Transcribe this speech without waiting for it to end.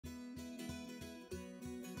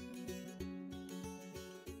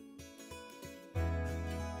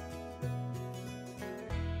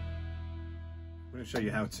going to show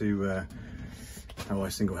you how I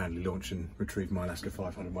single-handedly launch and retrieve my Alaska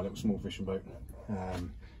 500, my little small fishing boat.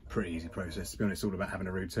 Pretty easy process. To be honest, it's all about having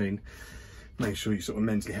a routine. Make sure you sort of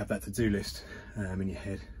mentally have that to-do list in your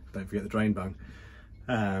head. Don't forget the drain bung.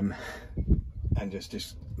 And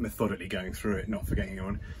just methodically going through it, not forgetting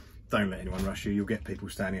anyone. Don't let anyone rush you. You'll get people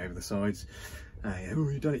standing over the sides. Oh,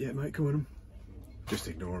 you done it yet, mate? Come on. Just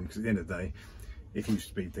ignore them, because at the end of the day, if you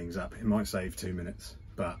speed things up, it might save 2 minutes,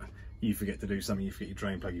 but you forget to do something, you forget your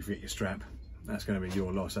drain plug, you forget your strap, that's going to be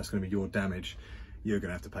your loss, that's going to be your damage. You're going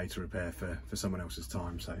to have to pay to repair for someone else's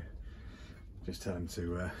time. So just tell them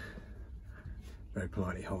to very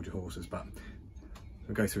politely hold your horses. But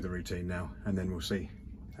we'll go through the routine now, and then we'll see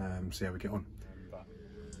how we get on. But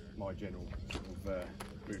my general sort of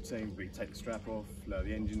routine would be take the strap off, lower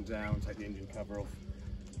the engine down, take the engine cover off,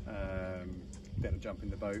 then I jump in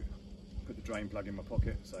the boat, put the drain plug in my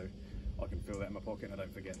pocket so I can feel that in my pocket and I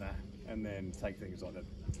don't forget that, and then take things like the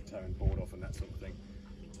towing board off and that sort of thing.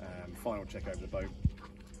 Final check over the boat,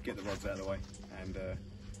 get the rods out of the way, and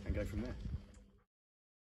go from there.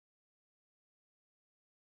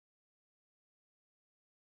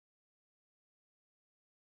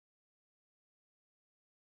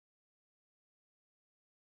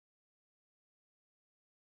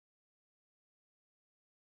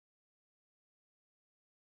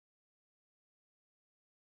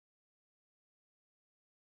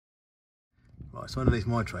 Right, so underneath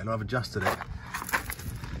my trailer I've adjusted it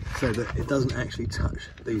so that it doesn't actually touch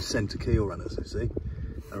these centre keel runners, you see.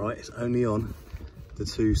 Alright, it's only on the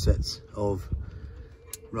 2 sets of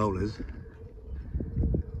rollers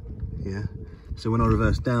here. So when I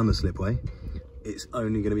reverse down the slipway, it's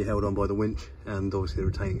only going to be held on by the winch and obviously the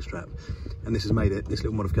retaining strap. And this has made it, this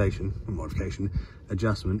little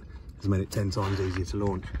adjustment has made it 10 times easier to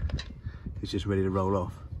launch. It's just ready to roll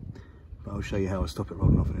off. But I'll show you how I stop it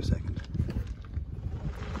rolling off in a second.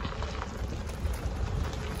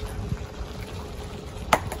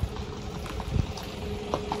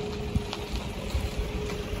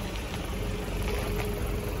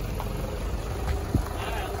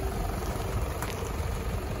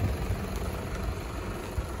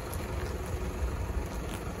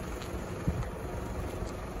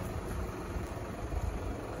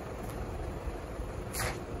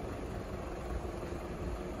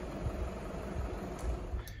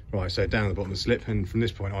 Right, so down at the bottom of the slip, and from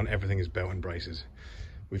this point on everything is belt and braces.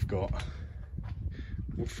 We've got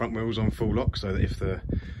front wheels on full lock so that if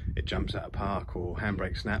it jumps out of park or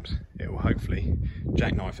handbrake snaps, it will hopefully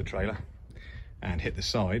jackknife the trailer and hit the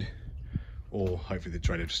side, or hopefully the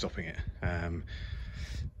trailer just stopping it,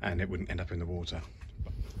 and it wouldn't end up in the water.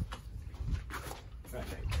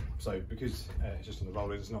 Okay, so because it's just on the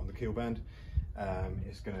rollers, it's not on the keel band,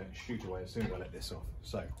 it's going to shoot away as soon as I let this off.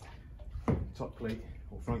 So top cleat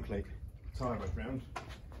or front cleat, tie rope round,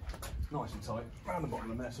 nice and tight, round the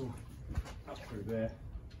bottom of the metal, up through there,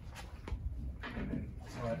 and then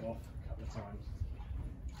tie it off a couple of times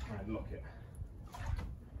and lock it.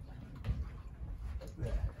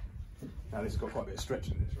 There. Now this has got quite a bit of stretch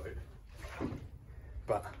in this rope,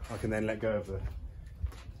 but I can then let go of the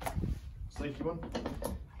safety one.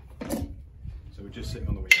 So we're just sitting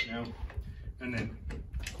on the winch now, and then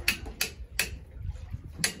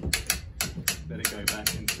let it go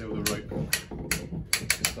back until the rope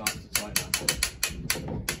starts to tighten up.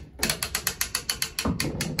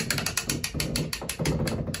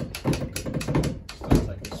 Start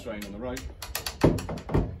taking the strain on the rope,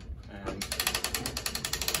 and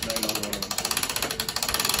no longer on the winch.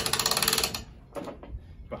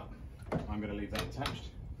 But I'm going to leave that attached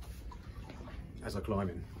as I climb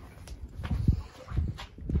in.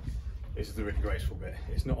 This is the really graceful bit.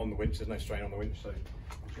 It's not on the winch, there's no strain on the winch, so I'm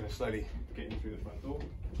just going to slowly get in through the front door.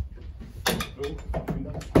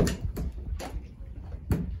 Window.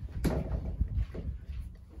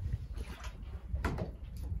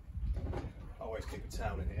 I always keep a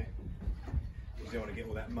towel in here, because you don't want to get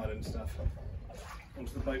all that mud and stuff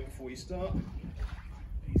onto the boat before you start.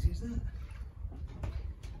 Easy as that.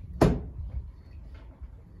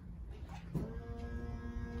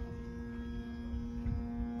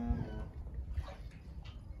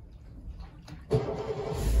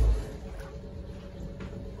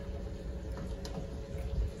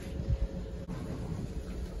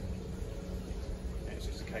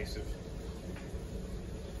 Case of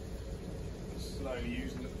slowly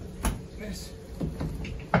using this.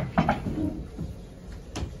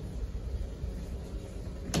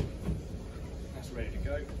 That's ready to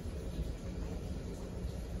go.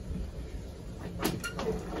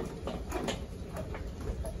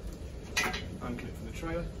 Unclip from the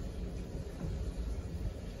trailer.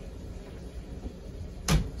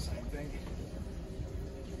 Same thing.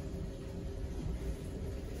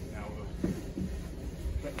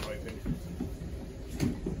 open.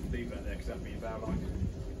 Leave that there because that'll be your bow line.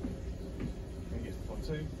 Then get to the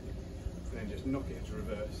pontoon, and then just knock it into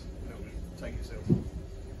reverse, and it'll just take itself off.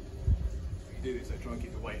 You do this, so try and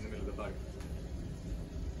keep the weight in the middle of the boat.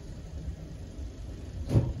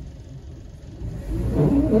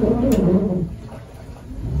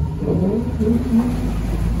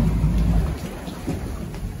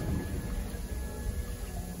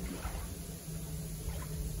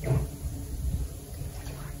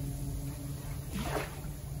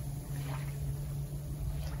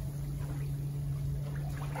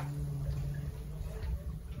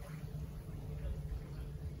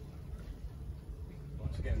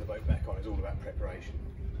 So getting the boat back on is all about preparation.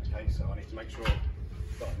 Okay, so I need to make sure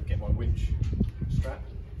that I can get my winch strap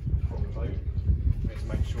from the boat. I need to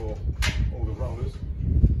make sure all the rollers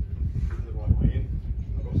are the right way in.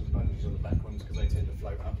 I've got some sponges on the back ones because they tend to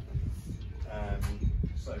float up.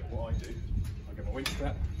 So what I do, I get my winch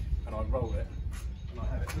strap and I roll it, and I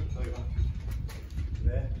have it hooked over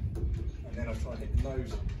there, and then I try and hit the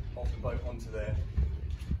nose of the boat onto there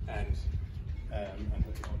and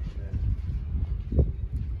hook it onto there.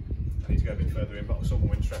 I need to go a bit further in, but I'll sort my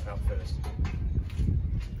winch strap out first.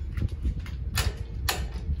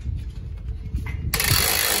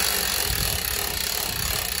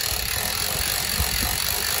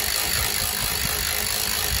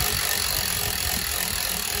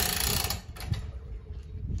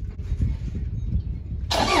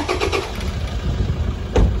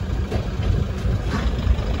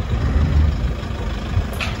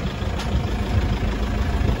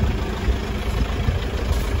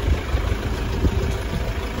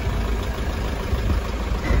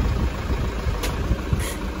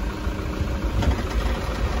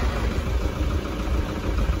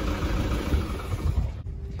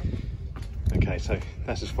 So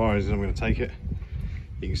that's as far as I'm going to take it.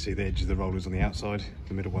 You can see the edge of the rollers on the outside,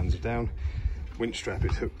 the middle ones are down. Winch strap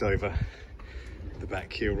is hooked over the back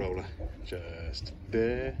keel roller, just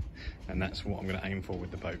there, and that's what I'm going to aim for with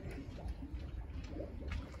the boat.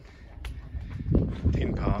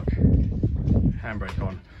 In park, handbrake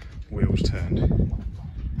on, wheels turned.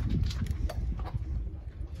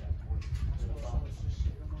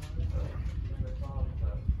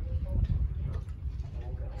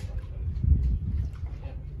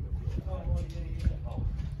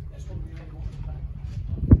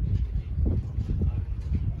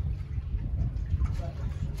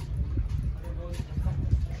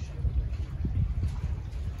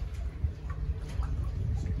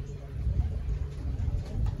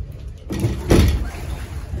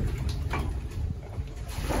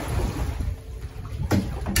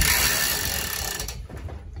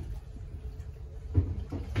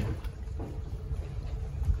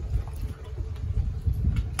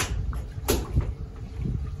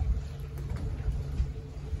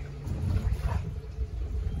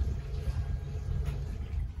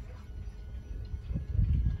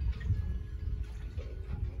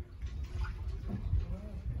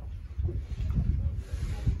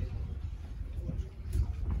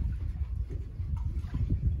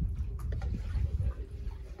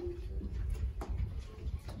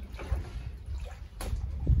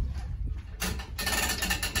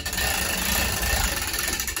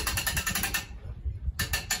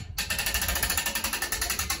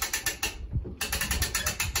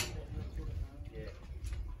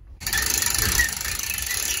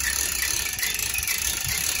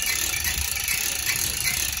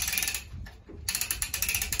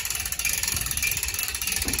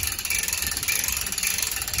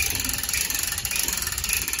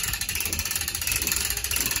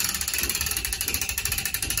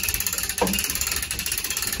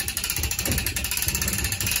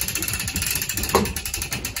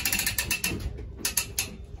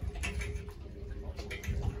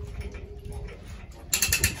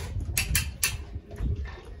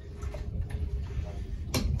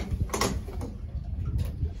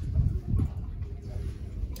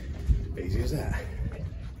 Easy as that.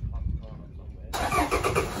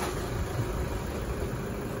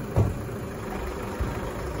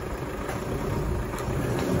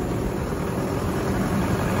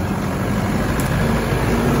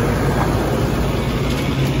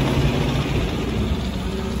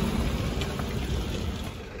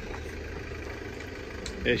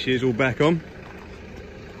 There she is, all back on.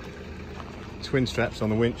 Twin straps on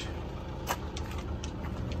the winch.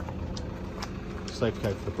 Safety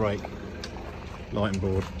coat for the brake. Lighting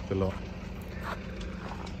board, the lot.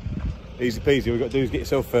 Easy peasy. All you've got to do is get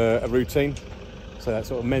yourself a routine. So that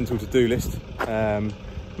sort of mental to-do list.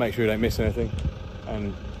 Make sure you don't miss anything.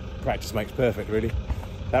 And practice makes perfect, really.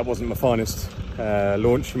 That wasn't my finest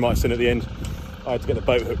launch. You might have seen at the end. I had to get the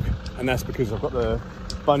boat hook, and that's because I've got the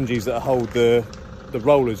bungees that hold the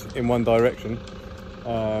rollers in one direction.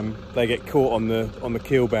 They get caught on the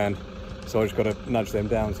keel band, so I just got to nudge them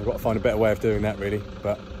down. So I've got to find a better way of doing that, really.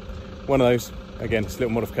 But one of those, again, just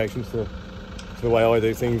little modifications to the way I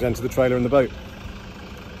do things and to the trailer and the boat.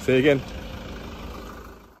 See you again.